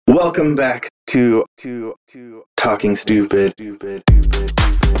Welcome back to Talking Stupid.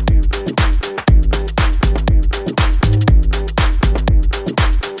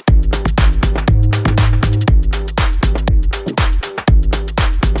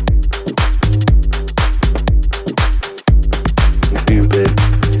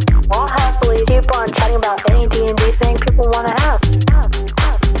 I'll happily keep on chatting about any D&D thing people want to have.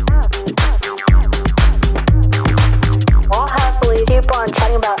 I'll happily keep on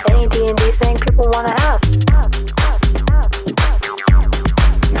chatting about any D&D thing people want to have.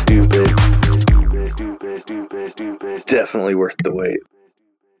 Stupid. Definitely worth the wait.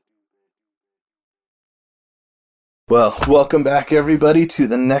 Well, welcome back everybody to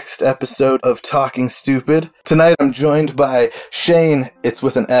the next episode of Talking Stupid. Tonight I'm joined by Shane, it's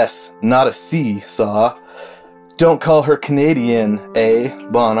with an S, not a C, saw. Don't call her Canadian, A,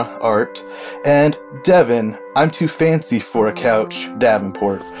 Bonna, Art. And Devin, I'm too fancy for a couch,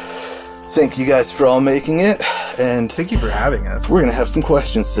 Davenport. Thank you guys for all making it, and Thank you for having us. we're going to have some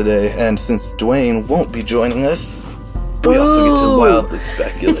questions today, and since Dwayne won't be joining us, we also get to wildly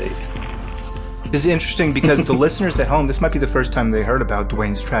speculate. This is interesting because the listeners at home, this might be the first time they heard about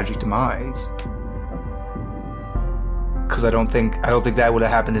Dwayne's tragic demise. Because I don't think that would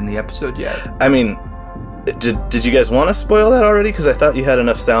have happened in the episode yet. I mean, did you guys want to spoil that already? Because I thought you had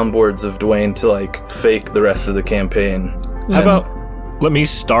enough soundboards of Dwayne to, like, fake the rest of the campaign. How about let me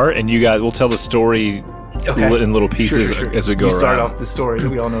start and you guys will tell the story in little pieces as we go around. You start off the story that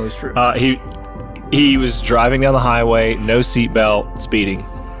we all know is true. He was driving down the highway, no seatbelt, speeding.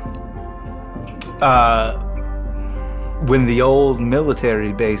 When the old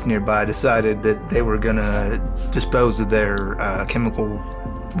military base nearby decided that they were going to dispose of their chemical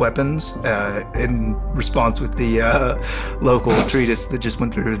weapons in response with the local treatise that just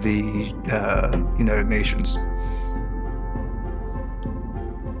went through the United Nations.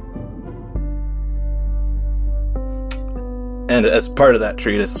 And as part of that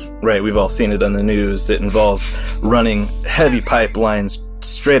treatise, right, we've all seen it on the news, it involves running heavy pipelines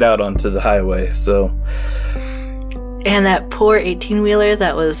straight out onto the highway, so... And that poor 18-wheeler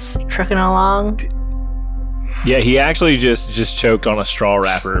that was trucking along. Yeah, he actually just choked on a straw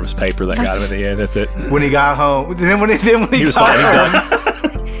wrapper. It was paper that got him in the end. That's it. When he got home, then when he was got fine.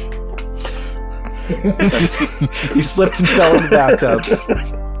 home, he slipped and fell in the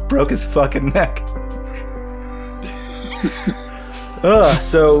bathtub, broke his fucking neck.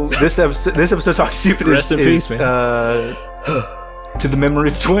 So this episode Talk Stupid Rest in peace, man. To the memory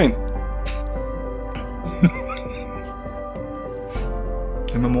of Dwayne.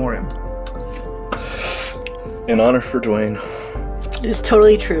 In memoriam. In honor for Dwayne. It's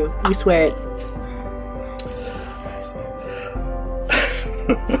totally true. We swear it.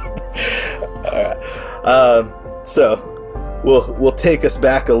 Alright. So we'll take us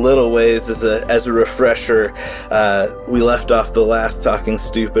back a little ways as a refresher. We left off the last Talking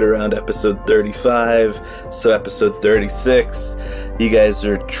Stupid around episode 35, so episode 36, you guys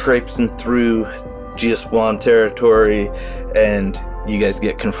are traipsing through Geoswan territory, and you guys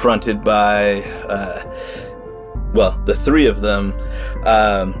get confronted by, the three of them.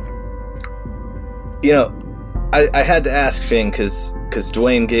 I had to ask Shane, because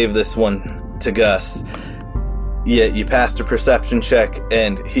Dwayne gave this one to Gus. Yeah, you passed a perception check,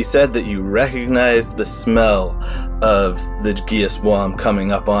 and he said that you recognized the smell of the Geoswan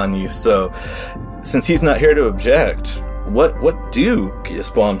coming up on you. So, since he's not here to object, what do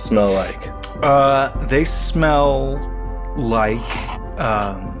Geoswan smell like? They smell like,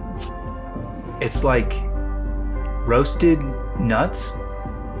 it's like roasted nuts,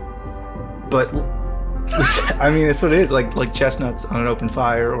 but I mean, it's what it is, like chestnuts on an open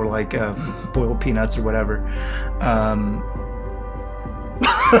fire, or like boiled peanuts or whatever.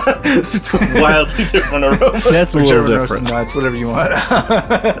 It's a wildly different aroma. That's a little different. Roasted nuts, whatever you want.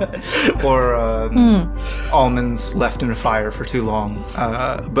 Or almonds left in a fire for too long.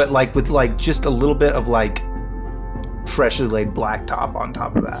 But like with like just a little bit of like freshly laid blacktop on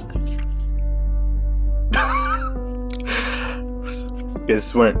top of that. You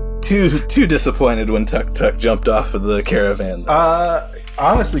guys weren't too disappointed when Tuk Tuk jumped off of the caravan.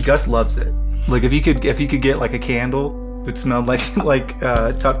 Honestly, Gus loves it. Like if you could get like a candle that smelled like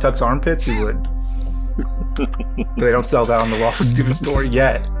Tuk Tuk's armpits, he would. They don't sell that on the Lawful Stupid store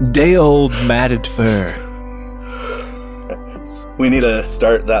yet. Day old matted fur. We need to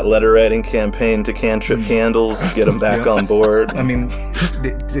start that letter writing campaign to Cantrip Candles, get them back on board. I mean,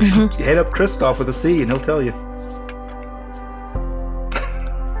 hit up Christoph with a C and he'll tell you.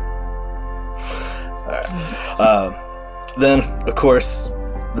 Then, of course,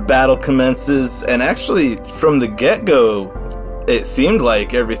 the battle commences, and actually, from the get-go, it seemed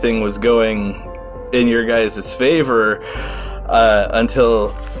like everything was going in your guys' favor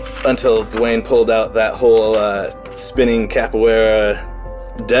until Dwayne pulled out that whole spinning capoeira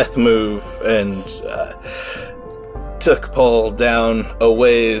death move and took Paul down a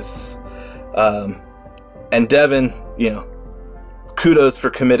ways. And Devin, kudos for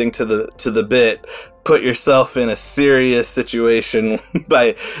committing to the bit. Put yourself in a serious situation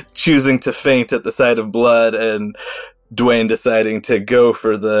by choosing to faint at the sight of blood, and Dwayne deciding to go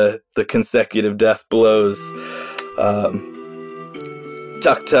for the consecutive death blows.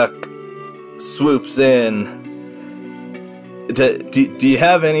 Tuk Tuk swoops in. Do you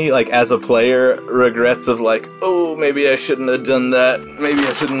have any, as a player, regrets of oh, maybe I shouldn't have done that. Maybe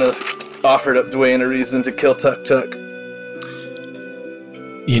I shouldn't have offered up Dwayne a reason to kill Tuk Tuk?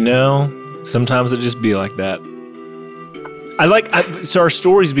 Sometimes it just be like that. So our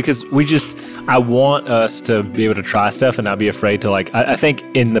stories, because I want us to be able to try stuff and not be afraid to I think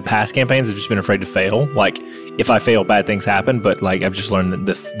in the past campaigns I've just been afraid to fail. If I fail, bad things happen, but I've just learned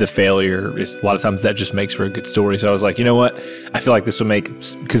that the failure is a lot of times that just makes for a good story. So I was like, you know what? I feel like this will make,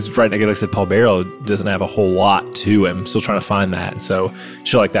 because right now, like I said, Paul Barrow doesn't have a whole lot to him. Still trying to find that. So I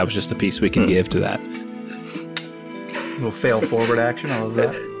feel like that was just a piece we can give to that. A little fail forward action. I love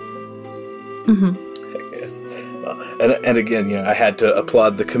that. Mm-hmm. And again, I had to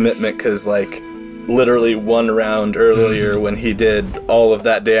applaud the commitment because, literally one round earlier when he did all of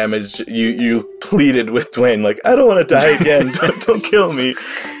that damage, you pleaded with Dwayne, I don't want to die again. Don't kill me.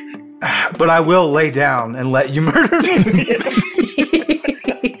 But I will lay down and let you murder me.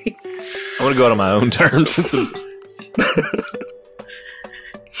 I want to go out on my own terms.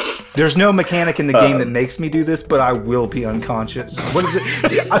 There's no mechanic in the game that makes me do this, but I will be unconscious. What is it?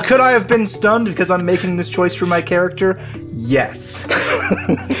 Could I have been stunned because I'm making this choice for my character? Yes.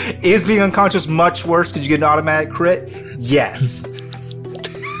 Is being unconscious much worse because you get an automatic crit? Yes.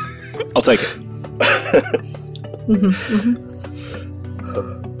 I'll take it.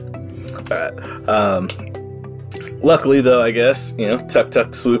 Luckily, though, I guess, Tuk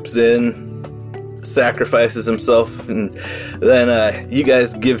Tuk swoops in, sacrifices himself, and then you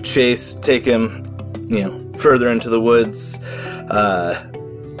guys give chase, take him, further into the woods,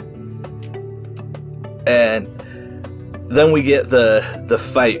 and then we get the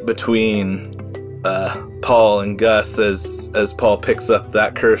fight between Paul and Gus as Paul picks up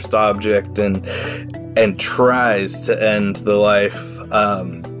that cursed object and tries to end the life.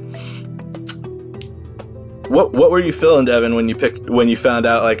 What were you feeling, Devin, when you found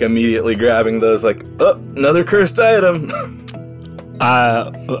out, immediately grabbing those, oh, another cursed item? I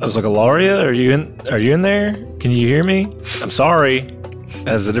was like, Ilaria, are you in there? Can you hear me? I'm sorry.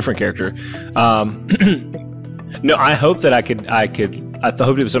 As a different character. No, I hope that I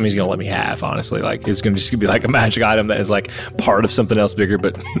hope it was something he's gonna let me have, honestly. It's gonna be a magic item that is part of something else bigger,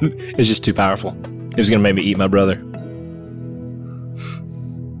 but it's just too powerful. It was gonna make me eat my brother.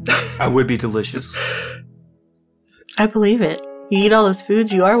 I would be delicious. I believe it. You eat all those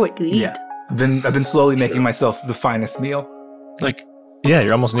foods, you are what you eat. Yeah. I've been slowly making myself the finest meal. Yeah,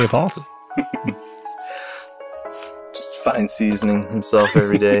 you're almost Neapolitan. Just fine seasoning himself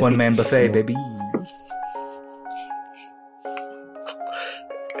every day. One man buffet, baby.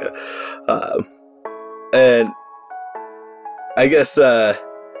 And I guess,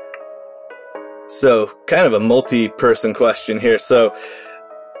 so kind of a multi-person question here. So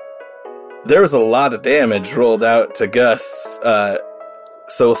there was a lot of damage rolled out to Gus.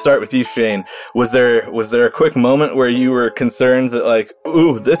 So we'll start with you, Shane. Was there a quick moment where you were concerned that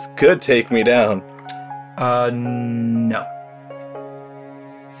ooh, this could take me down? No.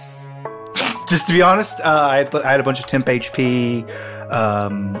 Just to be honest, I had a bunch of temp HP.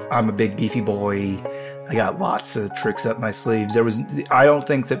 I'm a big beefy boy. I got lots of tricks up my sleeves. I don't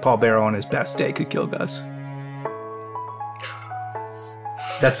think that Paul Barrow on his best day could kill Gus.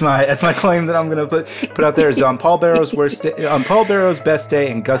 That's my claim that I'm gonna put out there is on Paul Barrow's worst day, on Paul Barrow's best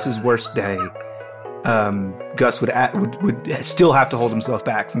day and Gus's worst day. Gus would still have to hold himself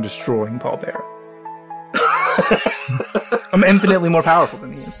back from destroying Paul Barrow. I'm infinitely more powerful than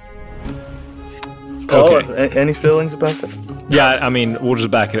he is. Paul, any feelings about that? Yeah, I mean, we'll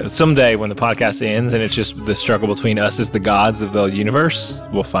just back it up. Someday when the podcast ends and it's just the struggle between us as the gods of the universe,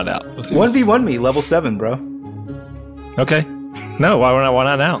 we'll find out. 1v1 me, level 7, bro. Okay. No, why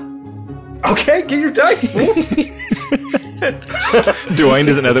not now? Okay, get your dice, fool. Dwayne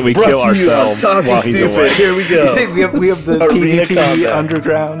doesn't know that we kill ourselves while he's away. Here we go. we have the Arena PvP combat.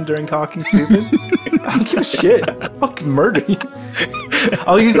 underground during Talking Stupid. I don't give a shit. I'll fucking murder you.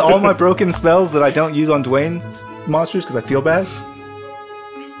 I'll use all my broken spells that I don't use on Dwayne's monsters because I feel bad.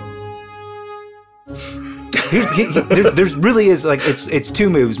 There really is like it's two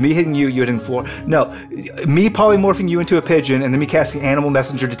moves: me hitting you, you hitting the floor. No, me polymorphing you into a pigeon, and then me casting Animal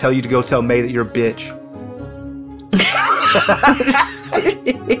Messenger to tell you to go tell May that you're a bitch.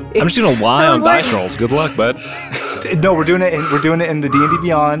 I'm just gonna lie on dice rolls. Good luck, bud. No, we're doing it in the D&D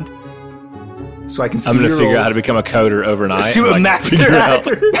Beyond. So I can see I'm gonna your figure out rolls. how to become a coder overnight. See what master figure out.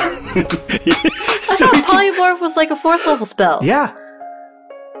 I thought polymorph was like a 4th level spell. Yeah.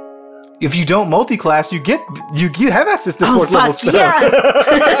 If you don't multi-class, you have access to 4th level spells.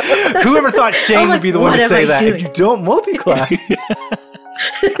 Yeah. Whoever thought Shane would be the one to say that? doing? If you don't multi-class.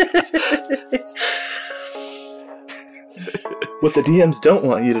 What the DMs don't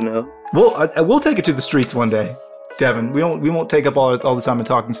want you to know. We'll take it to the streets one day, Devin. We won't take up all the time and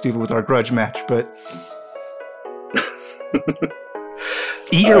talking stupid with our grudge match, but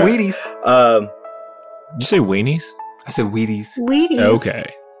eat your Wheaties. Did you say weenies? I said Wheaties. Wheaties.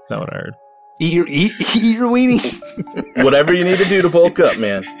 Okay, that's what I heard. Eat your Wheaties. Whatever you need to do to bulk up,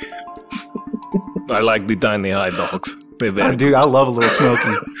 man. I like the tiny hot dogs. They're very Dude, I love a little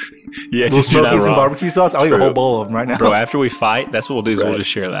smoky. Yeah, Little just you're not smokies and wrong. barbecue sauce. I'll eat a whole bowl of them right now. Bro, after we fight, that's what we'll do. Is Right. we'll just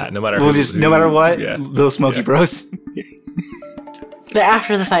share that, no matter. We'll who- just, no matter what, Yeah. little smoky Yeah. bros. But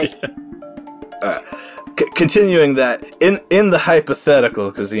after the fight. Continuing that, in the hypothetical,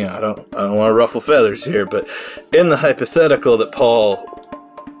 because I don't want to ruffle feathers here, but in the hypothetical that Paul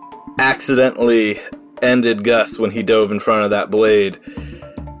accidentally ended Gus when he dove in front of that blade,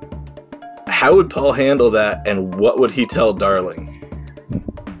 how would Paul handle that, and what would he tell Darling?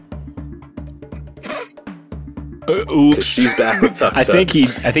 Because Oops. she's back with Tuck. I think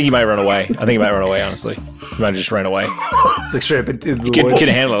he might run away. Honestly, he might just run away. It's like straight up into the Can woods.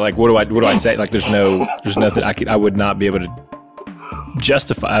 handle it. Like, what do I say? Like, there's nothing I would not be able to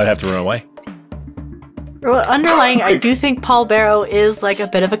justify. I would have to run away. Well, underlying, I do think Paul Barrow is like a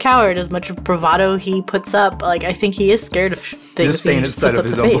bit of a coward. As much bravado he puts up, like I think he is scared of things. Just staying he inside puts of up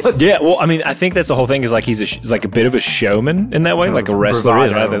his the own face. blood. Yeah, well, I mean, I think that's the whole thing. Is like he's like a bit of a showman in that way, like a wrestler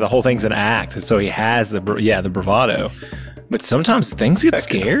is. Bravado. Right? The whole thing's an act, and so he has the bravado. But sometimes things get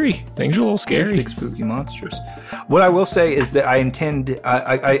scary. Things are a little scary. Big spooky monsters. What I will say is that I anticipate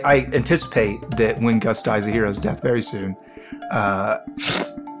that when Gus dies a hero's death very soon,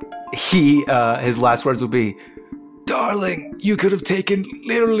 his last words will be, "Darling, you could have taken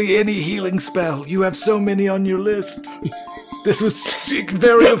literally any healing spell. You have so many on your list. This was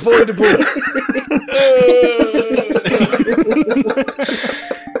very avoidable."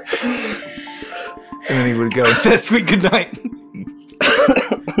 And then he would go and say, "Sweet good night."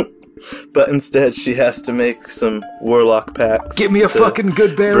 But instead, she has to make some warlock pacts. Give me a to fucking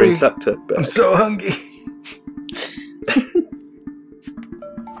good berry. Bring Tuck back. I'm so hungry.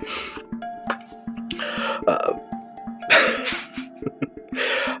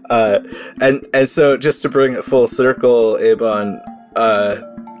 And so just to bring it full circle, Abon,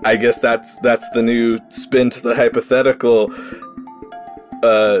 I guess that's the new spin to the hypothetical.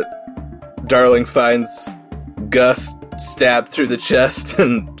 Darling finds Gus stabbed through the chest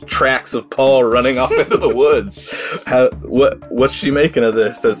and tracks of Paul running off into the woods. What's she making of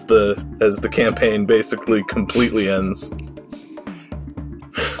this as the campaign basically completely ends?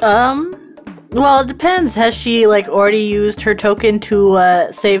 Well, it depends. Has she like already used her token to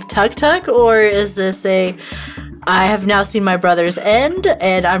save Tug Tug, or is this I have now seen my brother's end,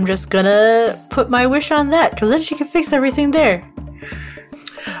 and I'm just gonna put my wish on that, because then she can fix everything there.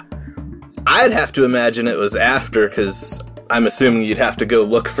 I'd have to imagine it was after, because I'm assuming you'd have to go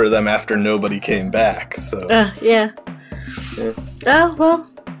look for them after nobody came back. So Yeah. Oh well.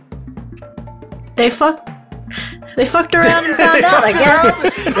 They fucked around and found out, I guess.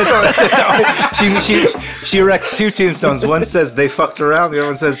 She erects two tombstones. One says they fucked around. The other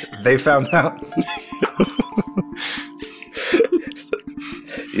one says they found out.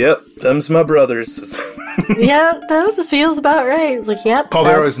 Yep, them's my brothers. Yeah, that feels about right. It's like, yep. Paul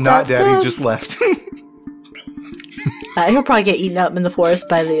Barrow is not that's dead. He them. just left. He'll probably get eaten up in the forest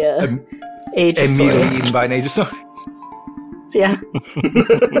by the Immediately Aegisaurus. eaten by an Aegisaurus. Yeah.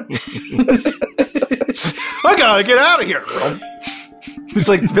 I gotta get out of here. It's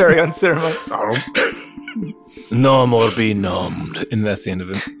like very unceremonious. No more be numbed, and that's the end of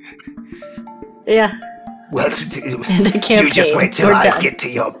it. Yeah. Well, And the campaign. you just wait till We're I done. get to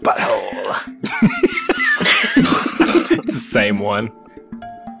your butthole. It's the same one.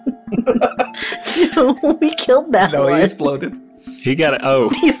 We killed that No, one. he exploded. He got it. Oh,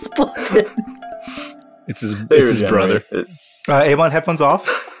 He exploded. it's his brother. Avon, headphones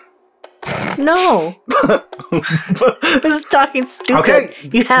off. No. This is talking stupid. Okay.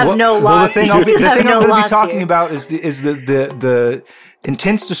 You have no Well, loss. the thing I'll be You have no going to be loss talking here. about is the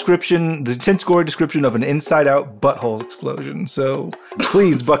intense gory description of an inside-out butthole explosion. So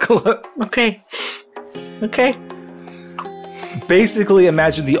please buckle up. Okay. Basically,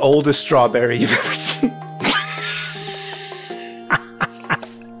 imagine the oldest strawberry you've ever seen.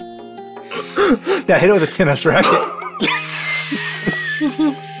 Now hit it with a tennis racket.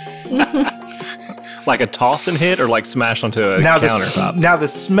 Like a toss and hit, or like smash onto a countertop? Now the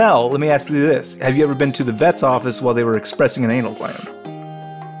smell, let me ask you this. Have you ever been to the vet's office while they were expressing an anal gland?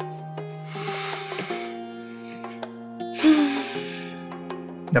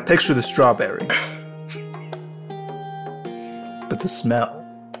 Now picture the strawberry. But the smell.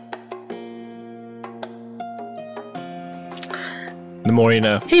 The more you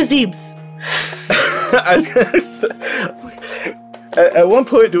know. Hey, Zeebs. I was gonna say, at one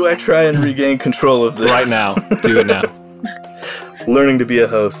point, do I try and regain control of this? Right now. Do it now. Learning to be a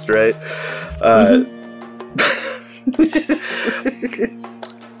host, right?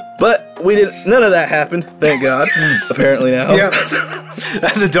 But we didn't. None of that happened. Thank God. Apparently now. Yeah.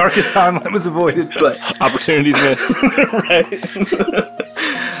 The darkest timeline was avoided. But Opportunities missed. right,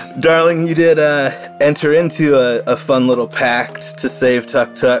 darling, you did enter into a fun little pact to save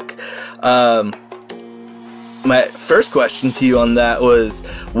Tuk Tuk. My first question to you on that was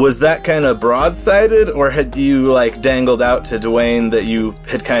that kind of broadsided, or had you like dangled out to Dwayne that you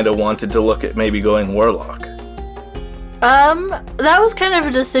had kind of wanted to look at maybe going Warlock? That was kind of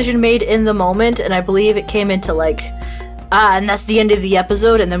a decision made in the moment, and I believe it came into like, and that's the end of the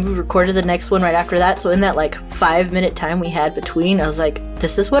episode, and then we recorded the next one right after that, so in that like 5-minute time we had between, I was like,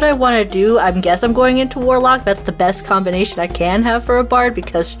 this is what I want to do. I guess I'm going into Warlock. That's the best combination I can have for a bard,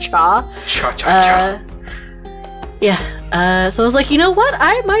 because Cha. Yeah, so I was like, you know what?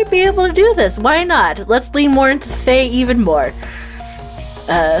 I might be able to do this. Why not? Let's lean more into Fae even more.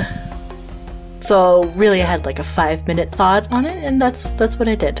 So really I had like a 5-minute thought on it, and that's what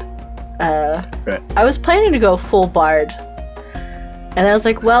I did. Right. I was planning to go full bard. And I was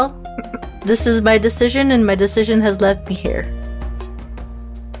like, well, this is my decision, and my decision has led me here.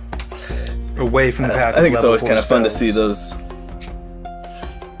 Away from the path. I think it's always kind of fun to see those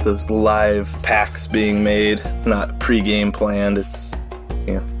live packs being made. It's not pre-game planned. It's,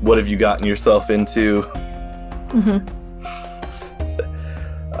 you know, what have you gotten yourself into? So,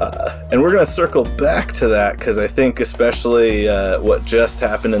 and we're going to circle back to that, because I think especially what just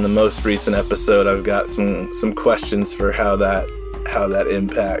happened in the most recent episode, I've got some questions for how that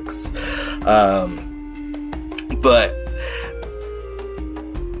impacts. But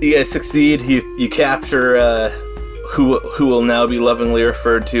you guys succeed. You capture who will now be lovingly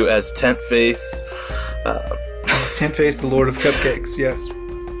referred to as Tent Face. Tent Face, the Lord of Cupcakes. Yes.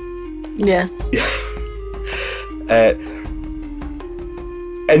 Yes.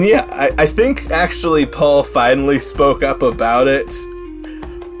 And yeah, I think actually Paul finally spoke up about it,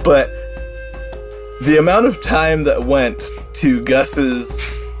 but the amount of time that went to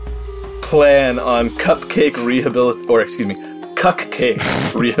Gus's plan on cupcake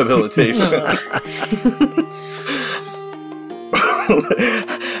rehabilitation.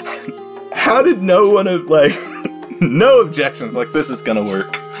 How did no one have, like, no objections, like, this is gonna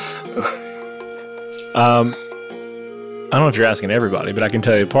work? I don't know if you're asking everybody, but I can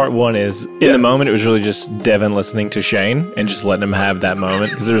tell you part one is, in the moment, it was really just Devin listening to Shane and just letting him have that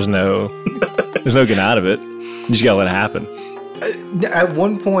moment, because there's no getting out of it. You just gotta let it happen. At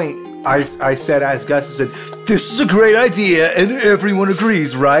one point, I said, as Gus said, this is a great idea, and everyone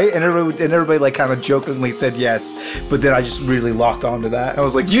agrees, right? And everybody like kind of jokingly said yes, but then I just really locked onto that. I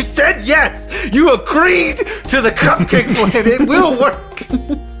was like, you said yes! You agreed to the cupcake plan! It will work!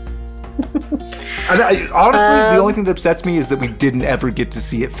 Honestly, the only thing that upsets me is that we didn't ever get to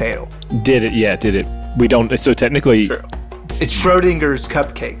see it fail. Did it? Yeah, did it. We don't, so technically... It's Schrodinger's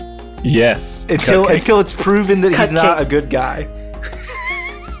cupcake. Yes. Until it's proven that he's not a good guy.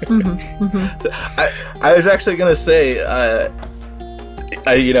 I was actually gonna say, I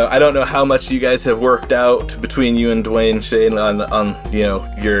don't know how much you guys have worked out between you and Dwayne Shane on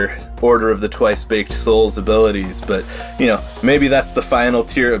your Order of the Twice Baked Souls abilities, but maybe that's the final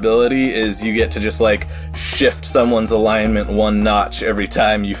tier ability, is you get to just like shift someone's alignment one notch every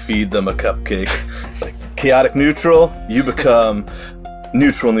time you feed them a cupcake. Like chaotic neutral, you become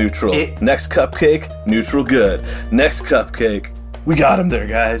neutral. Next cupcake, neutral good. Next cupcake, we got him there,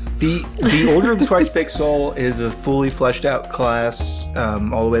 guys. The Order of the Twice Baked Soul is a fully fleshed out class,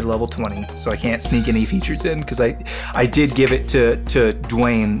 all the way to level 20, so I can't sneak any features in, because I did give it to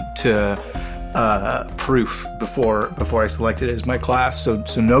Dwayne to proof before I selected it as my class. So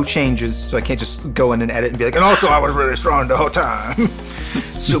no changes. So I can't just go in and edit and be like, and also I was really strong the whole time.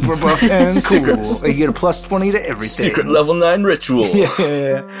 Super buff and cool. You get a plus 20 to everything. Secret level 9 ritual.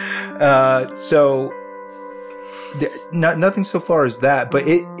 Yeah. So nothing so far as that, but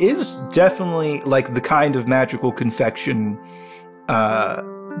it is definitely like the kind of magical confection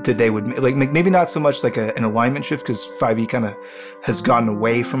that they would like. Maybe not so much like an alignment shift, because 5e kind of has gotten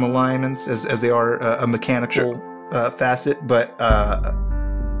away from alignments as they are a mechanical facet, but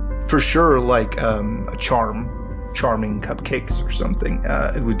for sure like a charming cupcakes or something.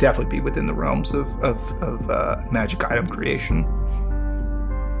 It would definitely be within the realms of magic item creation.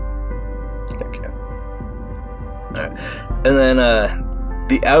 Okay. All right. And then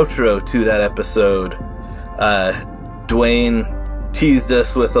the outro to that episode, Dwayne teased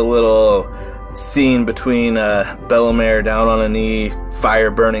us with a little scene between Bellemare down on a knee,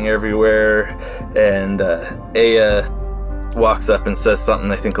 fire burning everywhere, and Aya walks up and says something,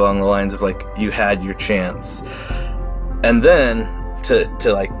 I think along the lines of like, you had your chance. And then to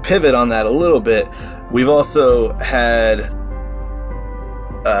like pivot on that a little bit, we've also had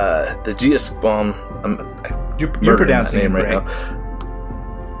the Geospawn. You're pronouncing that name right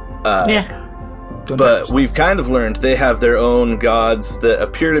now. Yeah. But we've kind of learned they have their own gods that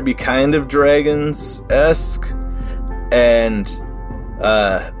appear to be kind of dragons-esque, and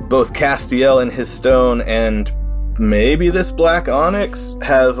both Castiel and his stone and maybe this black onyx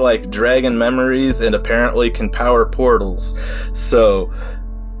have like dragon memories and apparently can power portals. So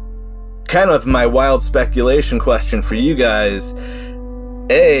kind of my wild speculation question for you guys,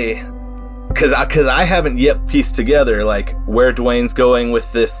 because I haven't yet pieced together like where Dwayne's going with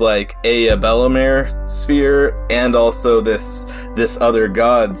this like Aya Bellemare sphere and also this other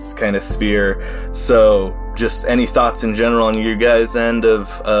gods kind of sphere. So just any thoughts in general on your guys' end of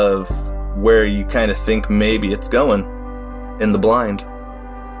where you kind of think maybe it's going in the blind?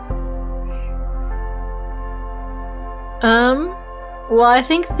 Well, I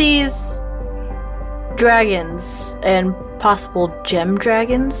think these dragons and possible gem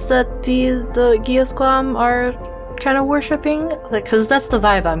dragons that the Geosquam are kind of worshipping, like, because that's the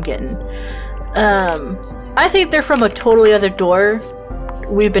vibe I'm getting. I think they're from a totally other door.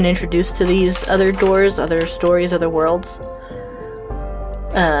 We've been introduced to these other doors, other stories, other worlds.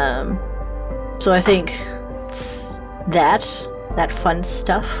 So I think it's that fun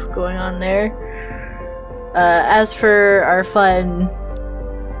stuff going on there. As for our fun,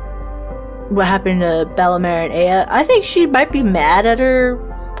 what happened to Bellemare and Aya, I think she might be mad at her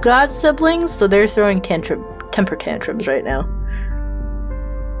god siblings, so they're throwing temper tantrums right now.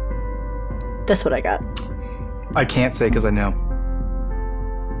 That's what I got. I can't say because I know.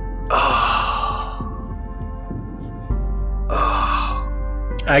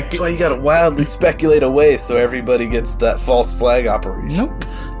 That's why you gotta wildly speculate away so everybody gets that false flag operation. Nope.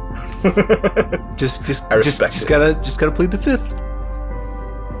 just gotta plead the fifth.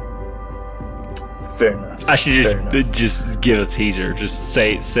 Fair enough. I should just give a teaser. Just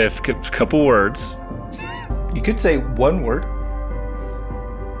say a couple words. You could say one word.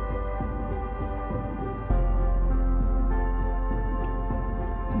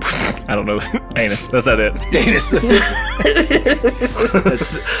 I don't know. Anus. That's not it. Anus. That's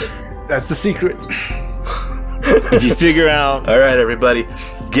it. That's the secret. If you figure out... All right, everybody.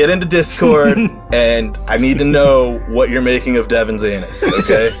 Get into Discord, and I need to know what you're making of Devin's anus,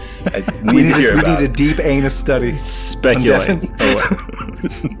 okay? We need a deep anus study. Speculate.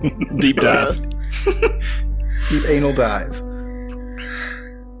 Deep dive. Deep anal dive.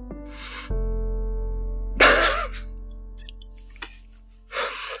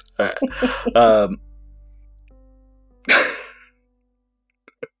 All right.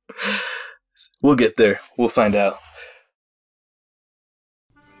 We'll get there. We'll find out.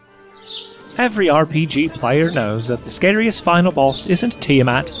 Every RPG player knows that the scariest final boss isn't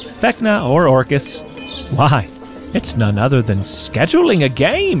Tiamat, Vecna, or Orcus. Why? It's none other than scheduling a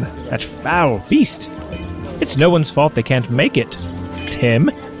game, that foul beast. It's no one's fault they can't make it, Tim.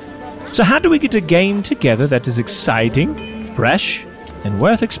 So how do we get a game together that is exciting, fresh, and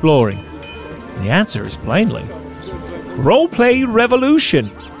worth exploring? The answer is plainly Roleplay Revolution.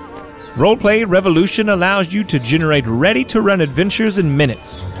 Roleplay Revolution allows you to generate ready-to-run adventures in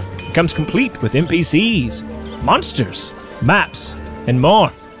minutes. It comes complete with NPCs, monsters, maps, and more.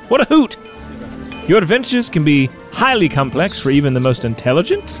 What a hoot! Your adventures can be highly complex for even the most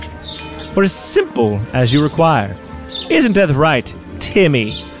intelligent, or as simple as you require. Isn't that right,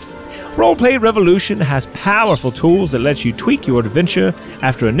 Timmy? Roleplay Revolution has powerful tools that let you tweak your adventure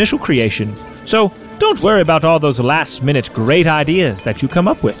after initial creation, so don't worry about all those last-minute great ideas that you come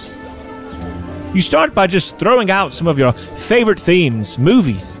up with. You start by just throwing out some of your favorite themes,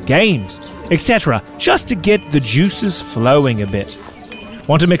 movies, games, etc., just to get the juices flowing a bit.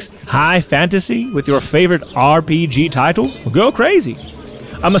 Want to mix high fantasy with your favorite RPG title? Well, go crazy.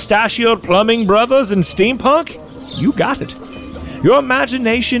 A mustachioed plumbing brothers and steampunk? You got it. Your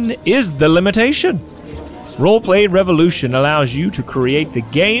imagination is the limitation. Roleplay Revolution allows you to create the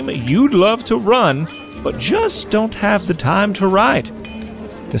game you'd love to run, but just don't have the time to write.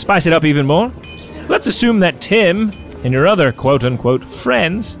 To spice it up even more, let's assume that Tim and your other quote-unquote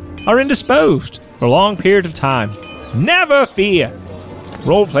friends are indisposed for a long period of time. Never fear!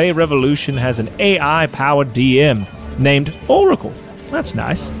 Roleplay Revolution has an AI-powered DM named Oracle. That's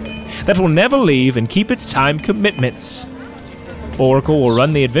nice. That will never leave and keep its time commitments. Oracle will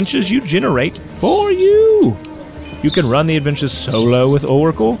run the adventures you generate for you. You can run the adventures solo with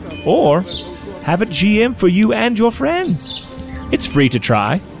Oracle, or have a GM for you and your friends. It's free to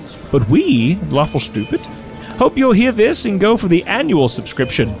try, but we, Lawful Stupid, hope you'll hear this and go for the annual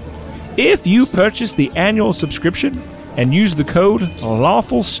subscription. If you purchase the annual subscription and use the code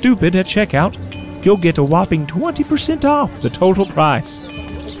Lawful Stupid at checkout, you'll get a whopping 20% off the total price.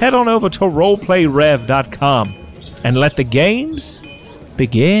 Head on over to roleplayrev.com and let the games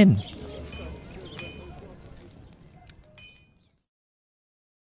begin.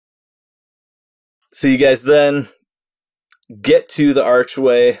 So you guys then get to the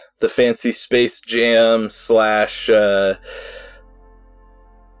archway, the fancy Space Jam slash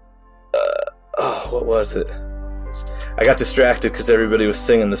what was it? I got distracted because everybody was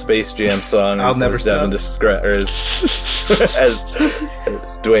singing the Space Jam song. I'll never Devin stop. As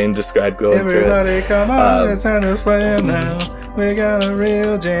Dwayne described going Everybody through it. come on, it's time to slam now. We got a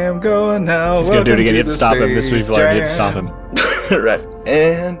real jam going now. He's gonna do it again. You have to stop him. This week's alarm. You have to stop him. Right.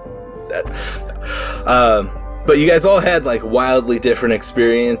 And that. But you guys all had like wildly different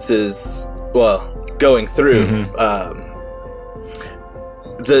experiences, well, going through.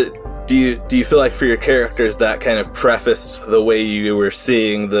 Do you feel like for your characters that kind of prefaced the way you were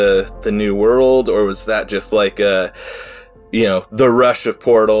seeing the new world, or was that just like the rush of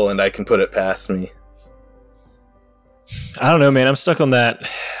Portal and I can put it past me? I don't know, man. I'm stuck on that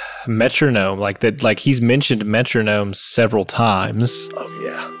metronome. Like he's mentioned metronomes several times. Oh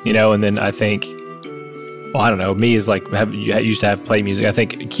yeah. And then I think, well, I don't know. Me is like used to have play music. I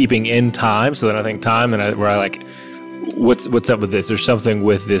think keeping in time. So then I think time, and where I like, what's up with this? There's something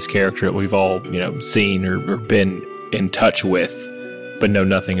with this character that we've all seen or been in touch with, but know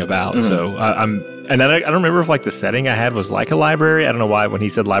nothing about. Mm-hmm. So I don't remember if like the setting I had was like a library. I don't know why when he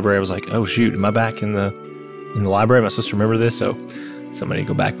said library, I was like, oh shoot, am I back in the library? Am I supposed to remember this? So somebody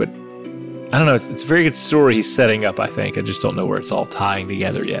go back, but I don't know. It's a very good story he's setting up. I think I just don't know where it's all tying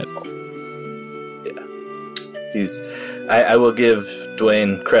together yet. I will give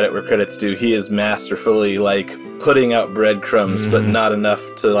Dwayne credit where credit's due. He is masterfully like putting out breadcrumbs, but not enough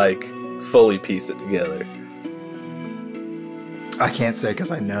to like fully piece it together. I can't say because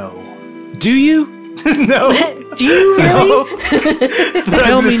I know. Do you? No. Do you really? No.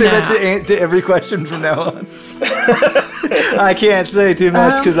 Tell me now. That to every question from now on. I can't say too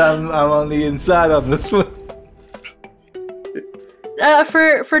much because I'm on the inside on this one.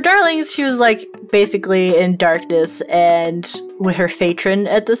 For Darlings, she was like basically in darkness and with her Phaetron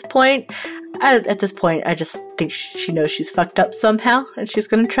at this point. At this point, I just think she knows she's fucked up somehow, and she's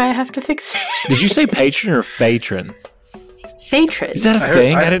gonna have to fix it. Did you say patron or Phaetron? Phaetron. Is that a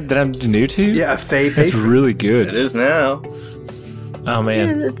thing that I'm new to? Yeah, a Fae patron. That's really good. It is now. Oh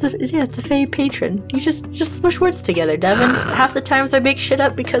man. Yeah, it's a Fae patron. You just smush words together, Devin. Half the times I make shit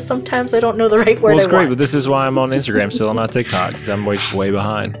up because sometimes I don't know the right word. Well, it's I great, want. but this is why I'm on Instagram still, not TikTok, because I'm way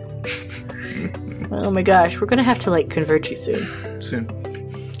behind. Oh my gosh, we're gonna have to like convert you soon.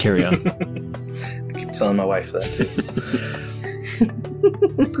 Carry on. I keep telling my wife that too.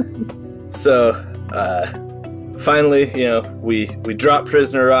 So, finally, we drop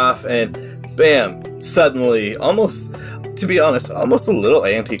Prisoner off, and bam! Suddenly, almost a little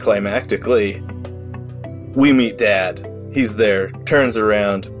anticlimactically, we meet Dad. He's there, turns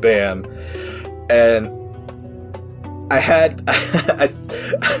around, bam, and I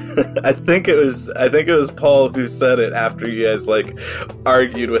think it was Paul who said it after you guys like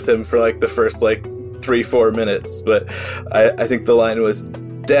argued with him for like the first like 3-4 minutes, but I think the line was,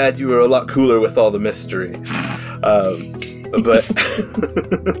 "Dad, you were a lot cooler with all the mystery." But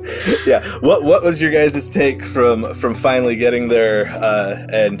yeah, what was your guys' take from finally getting there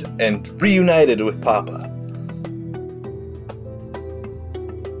and reunited with Papa?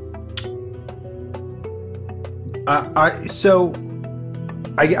 I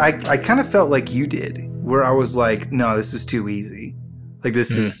kind of felt like you did, where I was like, no, this is too easy. Like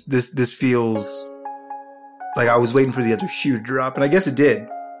this is this feels like I was waiting for the other shoe to drop, and I guess it did.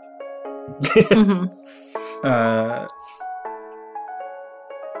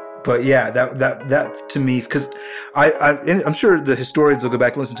 But yeah, that to me, because I'm sure the historians will go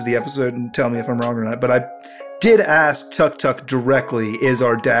back and listen to the episode and tell me if I'm wrong or not. But I did ask Tuk Tuk directly, "Is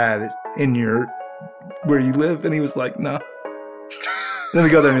our dad in where you live?" And he was like, "No." Then we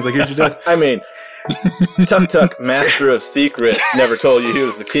go there and he's like, "Here's your dad." I mean, Tuk Tuk, master of secrets, never told you he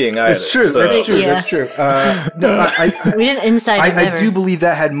was the king either. It's true. So. That's true. Yeah. That's true. No, We didn't inside him I ever. do believe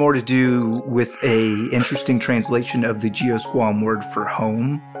that had more to do with a interesting translation of the Geosquam word for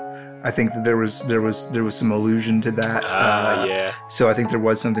home. I think that there was some allusion to that. Yeah. So I think there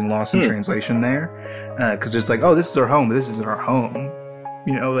was something lost in translation there, because it's like, oh, this is our home, but this isn't our home.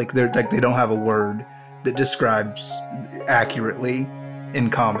 You know, like they don't have a word that describes accurately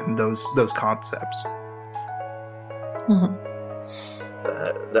in common those concepts.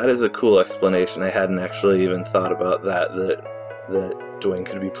 That is a cool explanation. I hadn't actually even thought about that Dwayne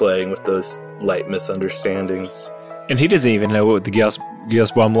could be playing with those light misunderstandings. And he doesn't even know what the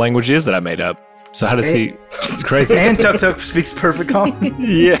Geosquam language is that I made up. So how does he? It's crazy. And Tuk Tuk speaks perfect common.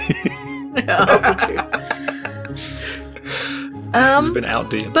 Yeah. Also true. It's been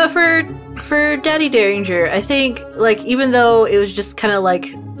out to you. But for Daddy Derringer, I think, like, even though it was just kind of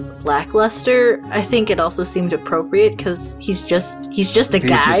like lackluster, I think it also seemed appropriate because he's just a just a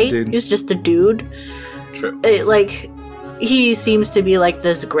guy. dude. He's just a dude. True. He seems to be like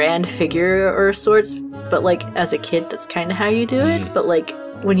this grand figure or sorts, but like as a kid, that's kind of how you do it. But like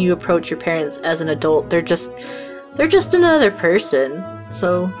when you approach your parents as an adult, they're just another person.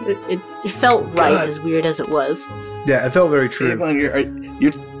 So it felt right, God. as weird as it was. Yeah, it felt very true. Avon,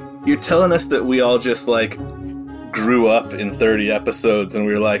 you're telling us that we all just like grew up in 30 episodes and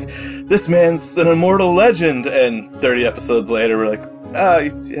we were like, this man's an immortal legend, and 30 episodes later we're like,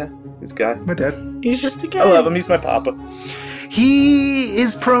 he's a guy. My dad. He's just a guy. I love him. He's my papa. He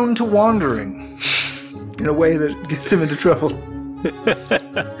is prone to wandering in a way that gets him into trouble.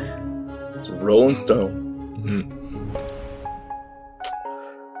 It's a Rolling Stone.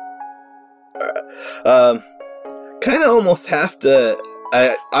 Kind of almost have to.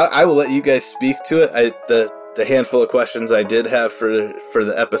 I will let you guys speak to it. The handful of questions I did have for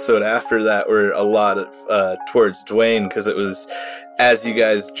the episode after that were a lot of towards Dwayne, because it was as you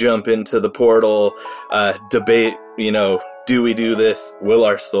guys jump into the portal, debate. You know, do we do this? Will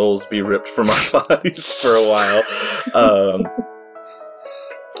our souls be ripped from our bodies for a while?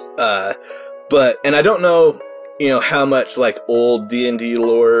 But I don't know, you know, how much like old D&D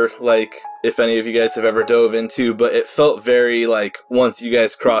lore, like if any of you guys have ever dove into, but it felt very like once you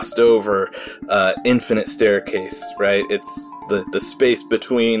guys crossed over infinite staircase, right? It's the space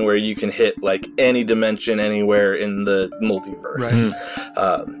between where you can hit like any dimension anywhere in the multiverse.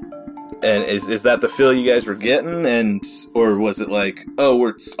 Right. And is that the feel you guys were getting, or was it like, oh,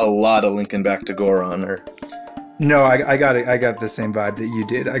 it's a lot of linking back to Goron, or? No, I got it. I got the same vibe that you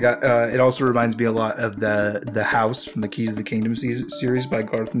did. I got. It also reminds me a lot of the House from the Keys of the Kingdom series by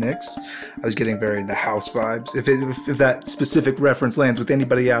Garth Nix. I was getting very the House vibes. If that specific reference lands with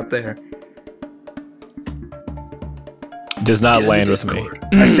anybody out there, Does not land with me.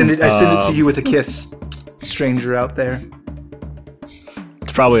 I send it to you with a kiss, stranger out there.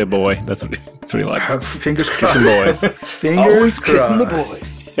 It's probably a boy. That's what he likes. Fingers crossed. Kissing boys. Fingers Always kissing the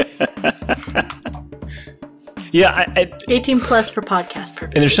crossed. boys. Yeah, 18 plus for podcast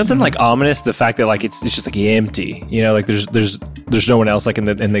purposes. and there's something like ominous, the fact that like it's just like empty, you know, like there's no one else like in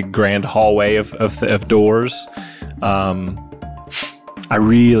the grand hallway of doors. I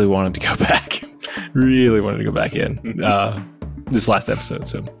really wanted to go back, in this last episode.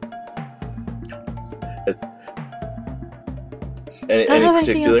 So It's I don't have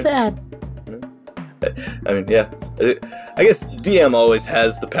anything else to add. I mean, yeah. I guess DM always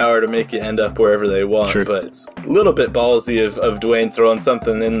has the power to make you end up wherever they want, Sure. but it's a little bit ballsy of Dwayne throwing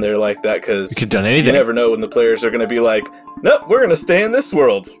something in there like that, because you could have done you anything. never know when the players are going to be like, nope, we're going to stay in this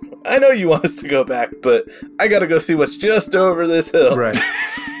world. I know you want us to go back, but I got to go see what's just over this hill. Right.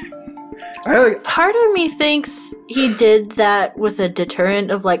 Part of me thinks he did that with a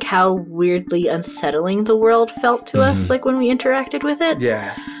deterrent of like how weirdly unsettling the world felt to us, like when we interacted with it.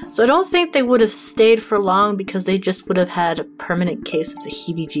 Yeah. So I don't think they would have stayed for long because they just would have had a permanent case of the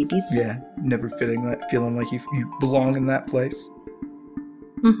heebie-jeebies. Yeah. Never feeling like you belong in that place.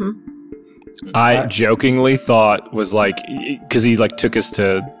 Mm-hmm. I jokingly thought was like, because he like took us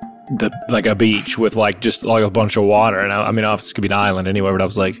to a beach with like just like a bunch of water, and I mean obviously it could be an island anywhere, but I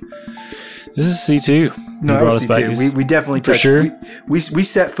was like, this is C2. No, He I brought was us back. C2. We definitely For touched, sure? We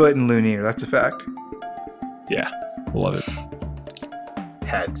set foot in Lunir. That's a fact. Yeah, love it.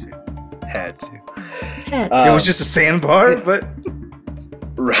 Had to. Head. It was just a sandbar, but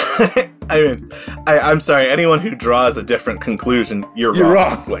Right. I mean, I'm sorry. Anyone who draws a different conclusion, you're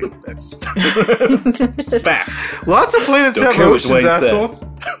wrong. Like, that's it's fact. lots of planets Don't have care what oceans, Dwayne asshole.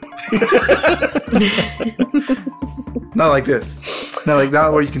 says. Not like this.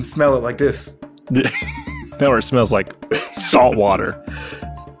 Not where you can smell it like this. That where it smells like salt water.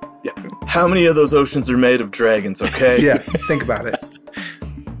 Yeah. How many of those oceans are made of dragons? Okay. Yeah, think about it.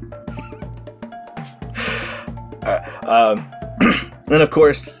 And of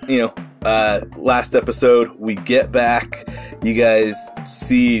course, last episode we get back. You guys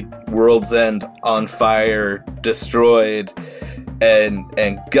see World's End on fire, destroyed,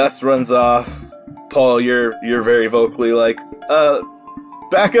 and Gus runs off. Paul, you're very vocally like,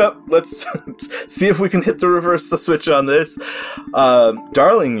 back up. Let's see if we can hit the reverse switch on this.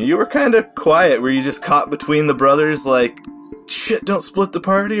 Darling, you were kind of quiet. Were you just caught between the brothers? Like, shit, don't split the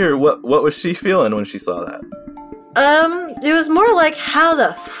party, or what? What was she feeling when she saw that? It was more like, how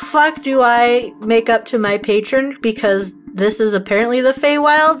the fuck do I make up to my patron? Because this is apparently the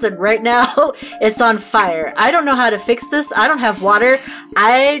Feywilds, and right now it's on fire. I don't know how to fix this. I don't have water.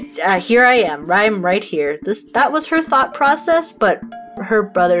 Here I am. I'm right here. That was her thought process, but her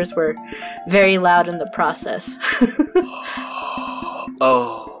brothers were very loud in the process.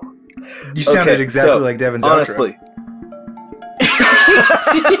 Oh. You sounded Okay, exactly so, like Devin's honestly.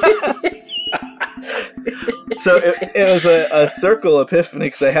 So it was a circle epiphany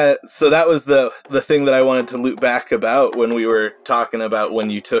because that was the thing that I wanted to loop back about when we were talking about when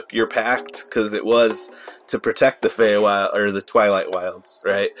you took your pact, because it was to protect the Feywild or the Twilight Wilds,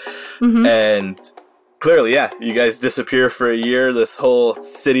 right? Mm-hmm. And clearly, yeah, you guys disappear for a year. This whole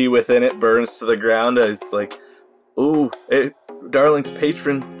city within it burns to the ground. It's like, ooh, Darling's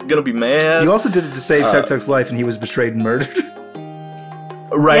patron gonna be mad. You also did it to save Tuk Tuk's life, and he was betrayed and murdered.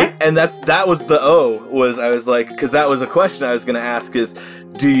 Right, Yeah. and that was the I was like, because that was a question I was going to ask is,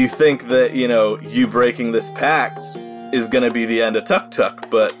 do you think that, you breaking this pact is going to be the end of Tuk Tuk?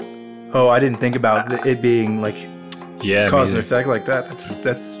 But Oh, I didn't think about it being like Yeah, cause me and neither. effect like that.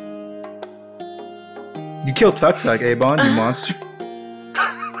 That's you killed Tuk Tuk, Abon, you monster.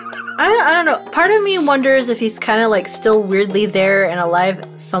 I don't know. Part of me wonders if he's kind of like still weirdly there and alive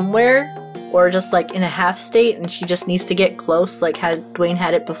somewhere, or just like in a half state and she just needs to get close like Dwayne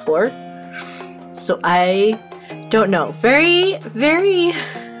had it before. So I don't know. Very, very...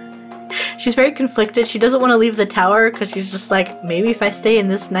 She's very conflicted. She doesn't want to leave the tower because she's just like, maybe if I stay in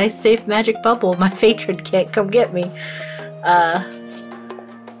this nice, safe magic bubble, my patron can't come get me.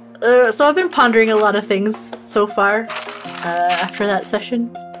 So I've been pondering a lot of things so far after that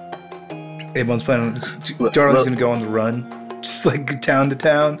session. Abon's planning. Darling's gonna go on the run, just like town to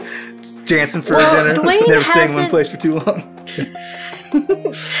town, dancing for dinner, Dwayne never staying in one hasn't- place for too long.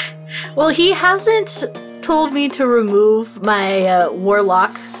 Well, he hasn't told me to remove my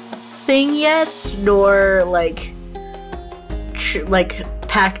warlock thing yet, nor like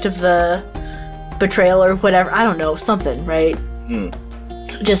pact of the betrayal or whatever. I don't know, something, right?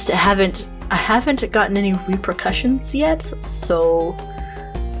 Just I haven't gotten any repercussions yet, so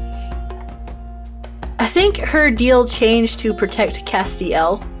I think her deal changed to protect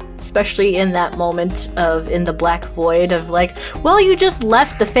Castiel, especially in that moment in the Black Void of like, well, you just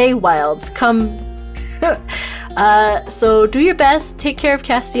left the Feywilds, come. So do your best, take care of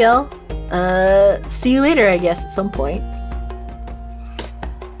Castiel. See you later, I guess, at some point.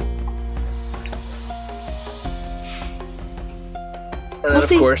 And then, We'll of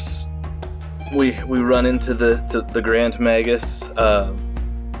see. course, we run into the Grand Magus.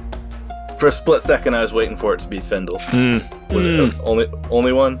 For a split second, I was waiting for it to be Findle. Was it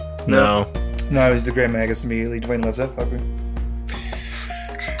only one? No. No, it was the Grand Magus immediately. Dwayne loves that fucker.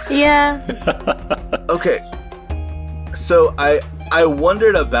 Yeah. Okay. So I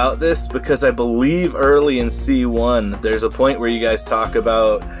wondered about this because I believe early in C1, there's a point where you guys talk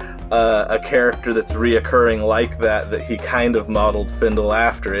about a character that's reoccurring like that he kind of modeled Findle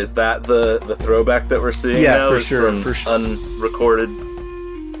after. Is that the throwback that we're seeing Yeah, now? for Is sure, from for sure. unrecorded.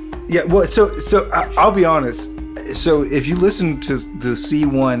 Yeah, well, so I'll be honest. So if you listen to the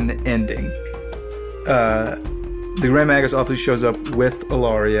C1 ending, the Grand Magus often shows up with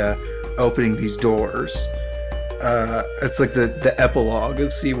Ilaria opening these doors. It's like the epilogue of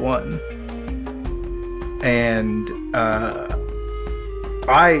C1. And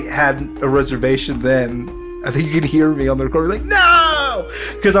I had a reservation then. I think you could hear me on the recording like, no!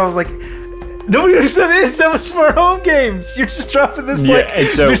 Because I was like, nobody understood it. That was for our home games. You're just dropping this and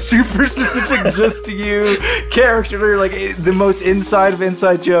so- this super specific just to you character, like the most inside of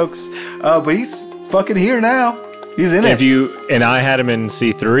inside jokes. But he's fucking here now. He's in And it. if you and I had him in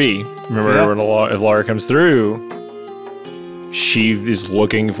C3. Remember, Yeah. when if Laura comes through, she is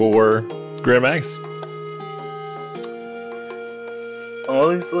looking for Grim Max. All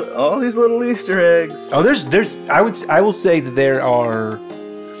these little Easter eggs. Oh, there's. I will say that there are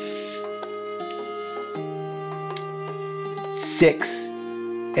 6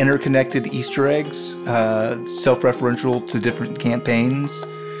 interconnected Easter eggs, self-referential to different campaigns,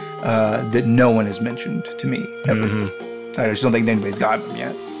 that no one has mentioned to me ever. I just don't think anybody's gotten them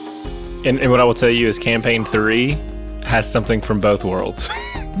yet. And what I will tell you is Campaign 3 has something from both worlds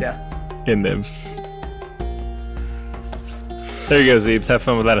Yeah. in them. There you go, Zeebs. Have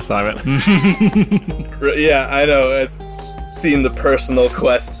fun with that assignment. Yeah, I know. It's seen the personal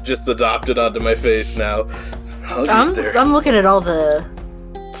quest just adopted onto my face now. I'll get there. I'm looking at all the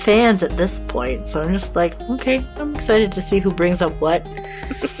fans at this point, so I'm just like, okay, I'm excited to see who brings up what.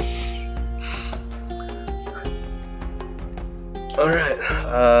 All right.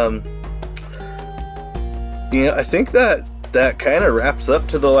 I think that kind of wraps up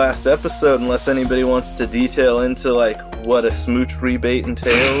to the last episode, unless anybody wants to detail into like what a smooch rebate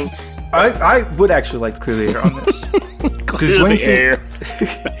entails. I would actually like to clear the air on this. Clear the air.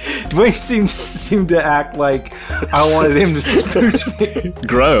 Dwayne seemed to act like I wanted him to smooch me.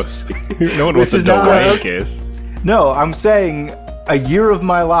 Gross. No one wants Which a is not Dwayne gross. kiss. No, I'm saying a year of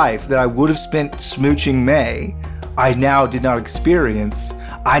my life that I would have spent smooching May, I now did not experience.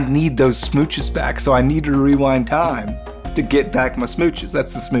 I need those smooches back, so I need to rewind time to get back my smooches.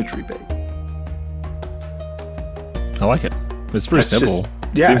 That's the smooch rebate. I like it. It's pretty That's simple. just-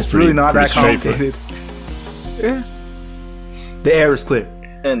 yeah, Seems it's really not pretty that straightforward. complicated. Yeah. The air is clear.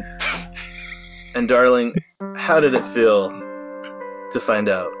 And darling, how did it feel to find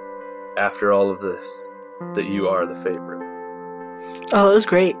out after all of this that you are the favorite? Oh, it was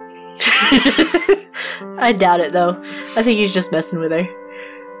great. I doubt it, though. I think he's just messing with her.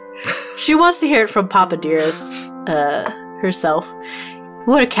 She wants to hear it from Papa Dearest herself.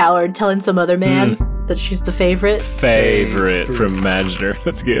 What a coward, telling some other man that she's the favorite. Favorite from Imaginer.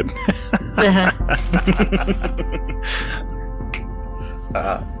 That's good.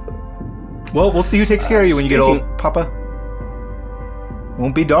 Well, we'll see who takes care of you when you get old, Papa.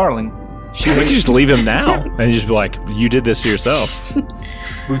 Won't be darling. We could just leave him now and just be like, you did this to yourself.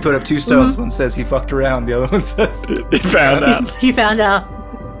 We put up 2 stones. One says he fucked around. The other one says He found out. He found out.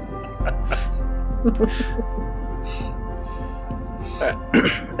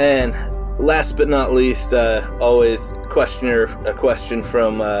 And last but not least, always a question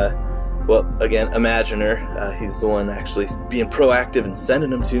from, Imaginer. He's the one actually being proactive and sending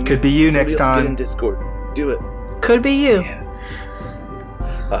them to me. Could be you Somebody next else time. Get in Discord. Do it. Could be you.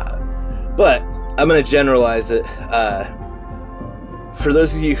 But I'm going to generalize it. For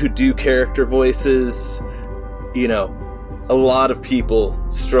those of you who do character voices, a lot of people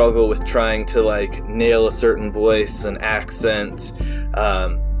struggle with trying to nail a certain voice and accent,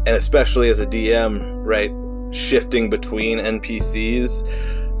 and especially as a DM, right, shifting between NPCs.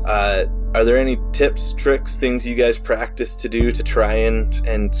 Are there any tips, tricks, things you guys practice to do to try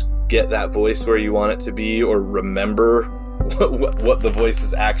and get that voice where you want it to be, or remember what the voice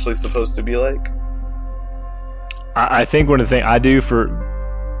is actually supposed to be like? I think one of the things I do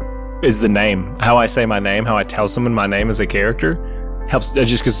is the name. How I say my name, how I tell someone my name as a character helps,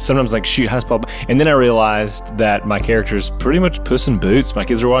 just because sometimes shoot, how to spell. And then I realized that my character is pretty much Puss in Boots. My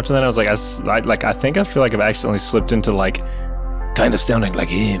kids were watching that. I was like, I feel like I've accidentally slipped into kind of sounding like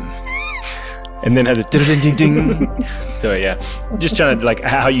him. And then has a ding ding ding. So yeah, just trying to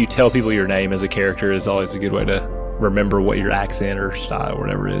how you tell people your name as a character is always a good way to remember what your accent or style or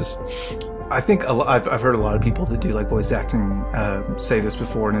whatever it is. I think I've heard a lot of people that do voice acting say this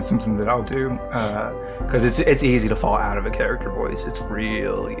before, and it's something that I'll do because it's easy to fall out of a character voice. It's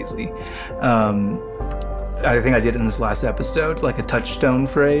real easy. I think I did it in this last episode, a touchstone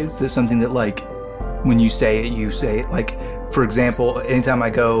phrase. That's something that when you say it. For example, anytime I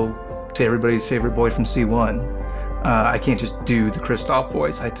go to everybody's favorite boy from C1, I can't just do the Kristoff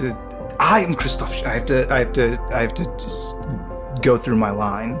voice. I am Kristoff. I have to just go through my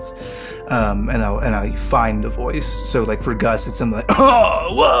lines, and I find the voice. So for Gus, it's something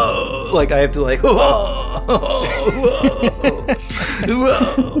oh whoa, I have to whoa,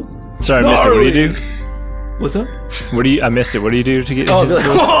 whoa. Sorry, I missed it. What do you do? What's up? I missed it. What do you do to get Oh, his voice?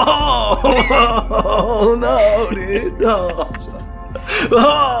 oh no, dude, no.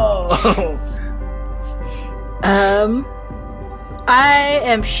 Oh. I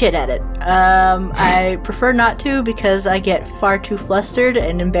am shit at it. I prefer not to because I get far too flustered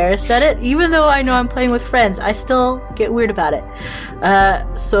and embarrassed at it. Even though I know I'm playing with friends, I still get weird about it.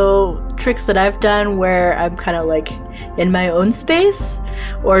 So tricks that I've done where I'm kind of like in my own space,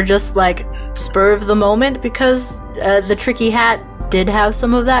 or just like spur of the moment, because the tricky hat did have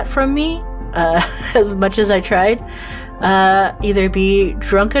some of that from me, as much as I tried. Either be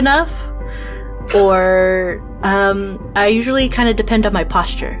drunk enough, or I usually kind of depend on my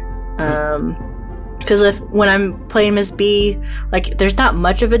posture. Because when I'm playing Miss B, like, there's not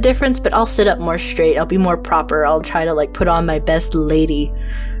much of a difference, but I'll sit up more straight. I'll be more proper. I'll try to, like, put on my best lady,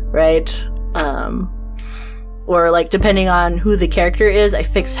 right? Or, like, depending on who the character is, I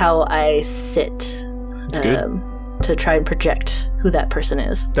fix how I sit. That's good. To try and project who that person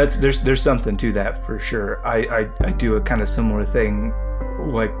is. There's something to that for sure. I do a kind of similar thing,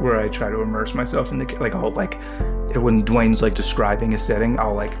 like, where I try to immerse myself in the, like, I'll, like, when Dwayne's like describing a setting,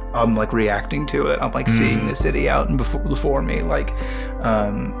 I'm like reacting to it. I'm like seeing the city out and before me. Like,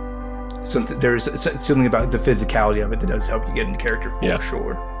 there's something about the physicality of it that does help you get into character for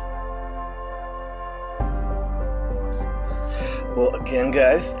sure. Well, again,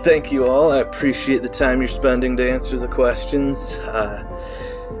 guys, thank you all. I appreciate the time you're spending to answer the questions.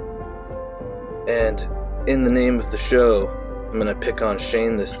 And in the name of the show, I'm going to pick on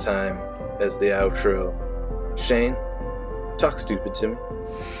Shane this time as the outro. Shane, talk stupid to me.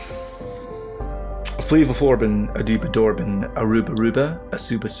 Fleeva Florbin, Aduba Dorbin, Aruba Ruba,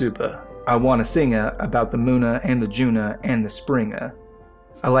 Asuba Suba. I want to sing about the Moona and the Juna and the Springa.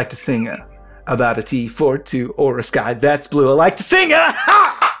 I like to sing about a T42 or a sky that's blue. I like to sing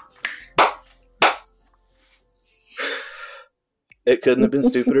It couldn't have been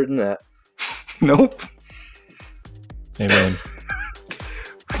stupider than that. Nope. Amen.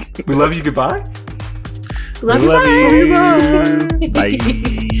 We love you. Goodbye. Love you. Bye.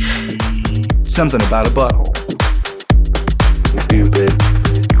 Something about a butthole. Stupid.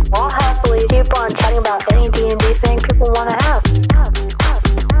 I'll happily keep on chatting about any D&D thing people want to have.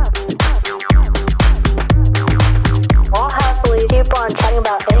 I'll happily keep on chatting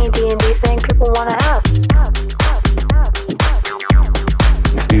about any D&D thing people want to have.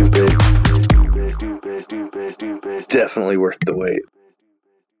 Stupid. Definitely worth the wait.